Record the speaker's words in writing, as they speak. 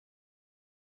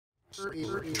And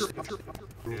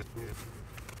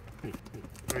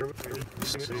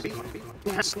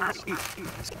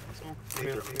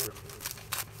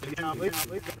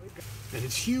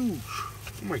it's huge.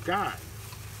 Oh my God.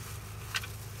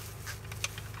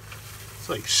 It's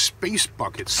like space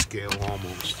bucket scale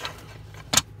almost.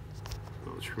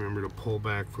 Let's remember to pull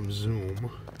back from zoom.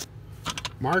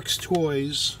 Marx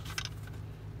Toys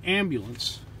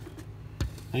ambulance,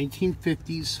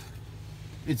 1950s.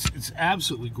 It's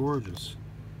absolutely gorgeous.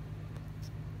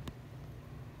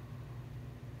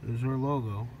 There's our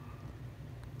logo.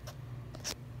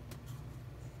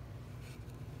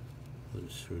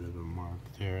 There's sort of a mark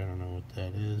there. I don't know what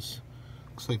that is.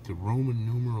 Looks like the Roman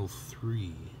numeral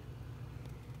 3.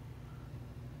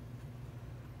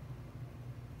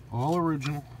 All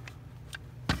original.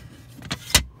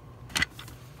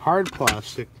 Hard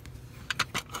plastic.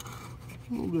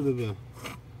 A little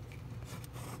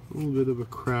bit of a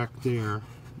crack there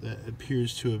that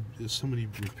appears to have somebody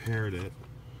repaired it.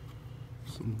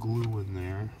 Some glue in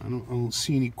there. I don't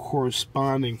see any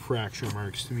corresponding fracture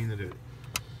marks to mean that a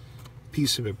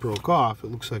piece of it broke off.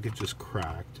 It looks like it just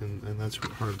cracked, and that's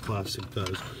what hard plastic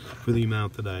does. For the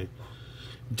amount that I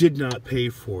did not pay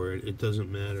for it, it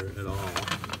doesn't matter at all.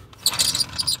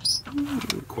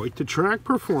 Quite the track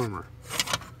performer.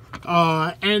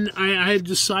 And I had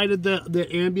decided that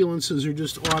the ambulances are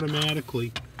just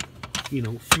automatically, you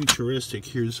know, futuristic.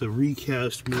 Here's a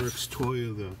recast Marx toy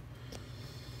of the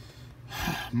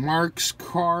Marx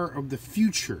car of the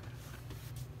future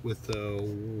with a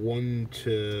 1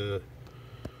 to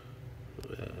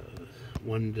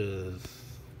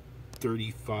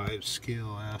 35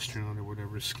 scale astronaut or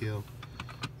whatever scale.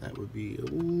 That would be a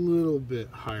little bit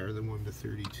higher than 1 to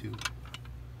 32.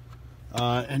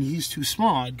 And he's too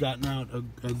small. I'd gotten out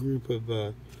a group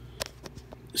of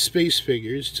space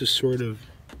figures to sort of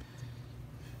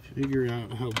figure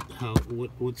out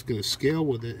what's going to scale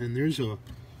with it. And there's a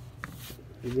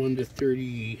 1 to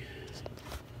 30.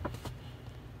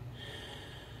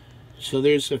 So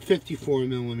there's a 54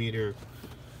 millimeter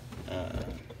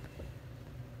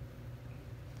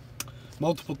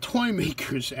multiple toy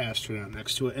makers astronaut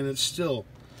next to it, and it's still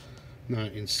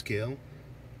not in scale.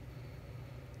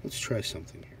 Let's try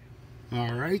something here.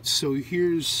 Alright, so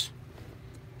here's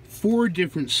 4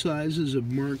 different sizes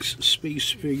of Marx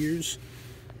space figures,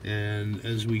 and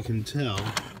as we can tell,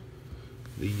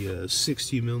 the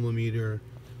 60 millimeter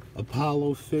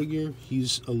Apollo figure,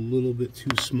 he's a little bit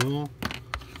too small.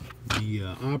 The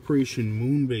Operation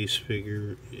Moonbase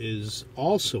figure is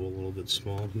also a little bit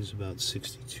small. He's about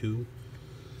 62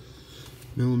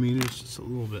 millimeters, it's a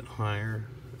little bit higher.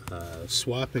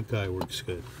 Swap It guy works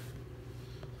good.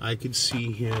 I could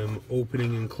see him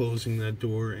opening and closing that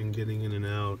door and getting in and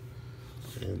out.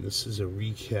 And this is a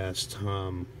recast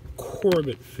Tom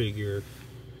Corbett figure,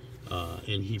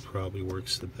 and he probably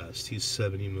works the best. He's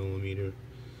 70 millimeter,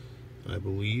 I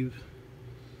believe.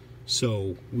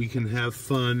 So we can have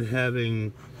fun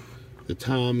having the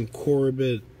Tom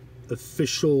Corbett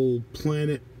official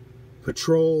Planet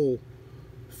Patrol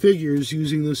figures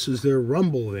using this as their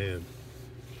rumble van.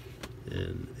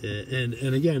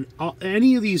 And again,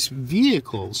 any of these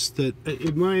vehicles that,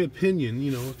 in my opinion,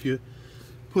 you know, if you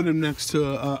put them next to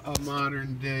a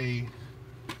modern day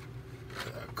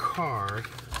car,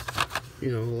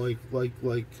 you know,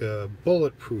 like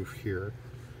Bulletproof here,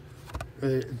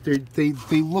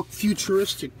 they look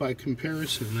futuristic by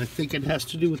comparison. And I think it has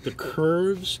to do with the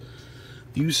curves,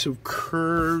 the use of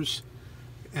curves,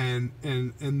 and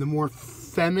the more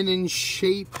feminine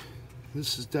shape.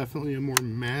 This is definitely a more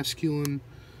masculine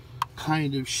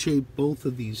kind of shape. Both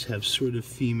of these have sort of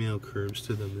female curves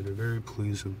to them that are very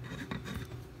pleasing.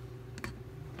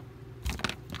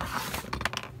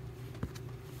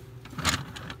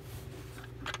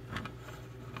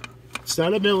 It's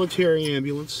not a military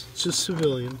ambulance, it's a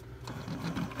civilian.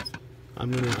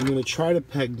 I'm gonna try to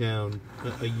peg down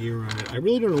a year on it. I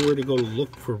really don't know where to go to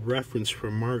look for reference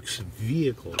for Marx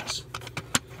vehicles.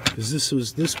 Because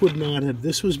this would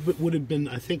have been,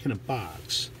 I think, in a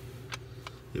box.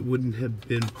 It wouldn't have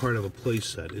been part of a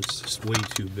playset. It's just way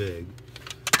too big.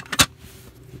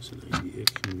 There's an idea.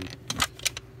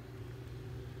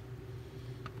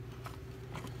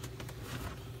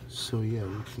 So yeah,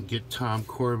 we can get Tom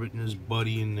Corbett and his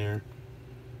buddy in there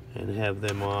and have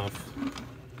them off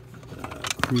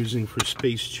cruising for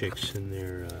space chicks in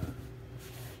their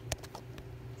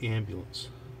ambulance.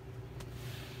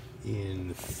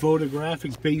 In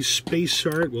photographic-based space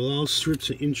art with all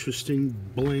sorts of interesting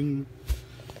bling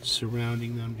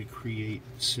surrounding them to create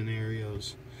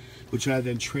scenarios, which I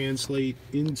then translate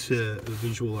into a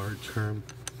visual art term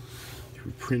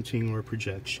through printing or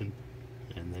projection,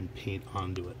 and then paint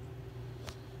onto it.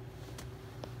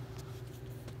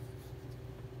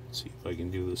 see if I can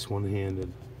do this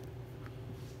one-handed.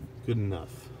 Good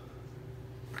enough.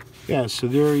 Yeah, so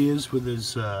there he is with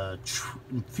his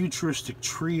futuristic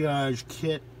triage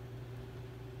kit.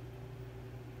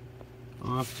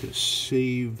 Off to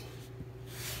save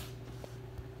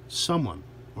someone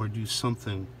or do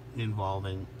something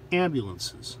involving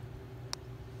ambulances.